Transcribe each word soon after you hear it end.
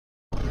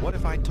What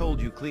if I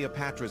told you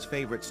Cleopatra's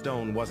favorite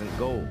stone wasn't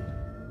gold?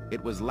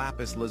 It was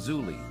lapis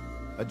lazuli,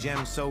 a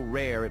gem so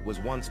rare it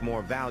was once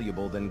more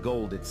valuable than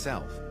gold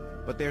itself.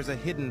 But there's a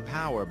hidden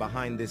power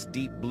behind this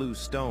deep blue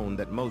stone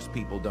that most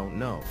people don't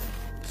know.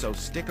 So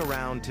stick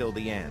around till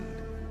the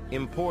end.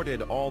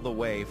 Imported all the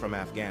way from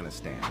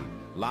Afghanistan,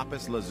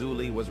 lapis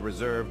lazuli was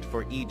reserved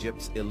for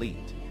Egypt's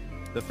elite.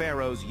 The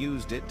pharaohs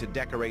used it to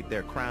decorate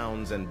their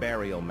crowns and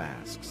burial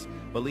masks,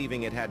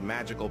 believing it had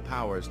magical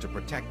powers to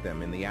protect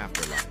them in the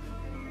afterlife.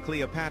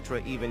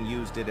 Cleopatra even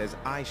used it as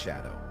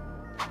eyeshadow,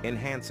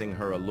 enhancing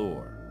her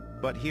allure.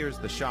 But here's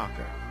the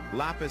shocker.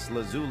 Lapis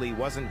lazuli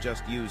wasn't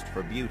just used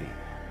for beauty.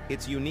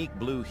 Its unique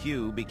blue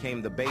hue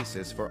became the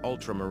basis for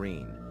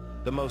ultramarine,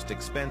 the most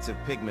expensive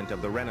pigment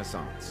of the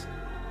Renaissance.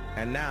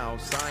 And now,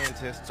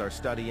 scientists are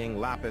studying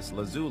lapis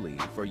lazuli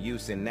for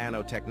use in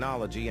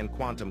nanotechnology and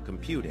quantum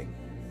computing.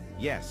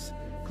 Yes,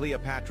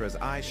 Cleopatra's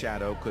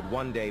eyeshadow could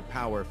one day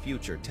power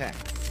future tech.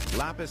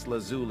 Lapis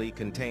lazuli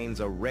contains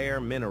a rare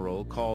mineral called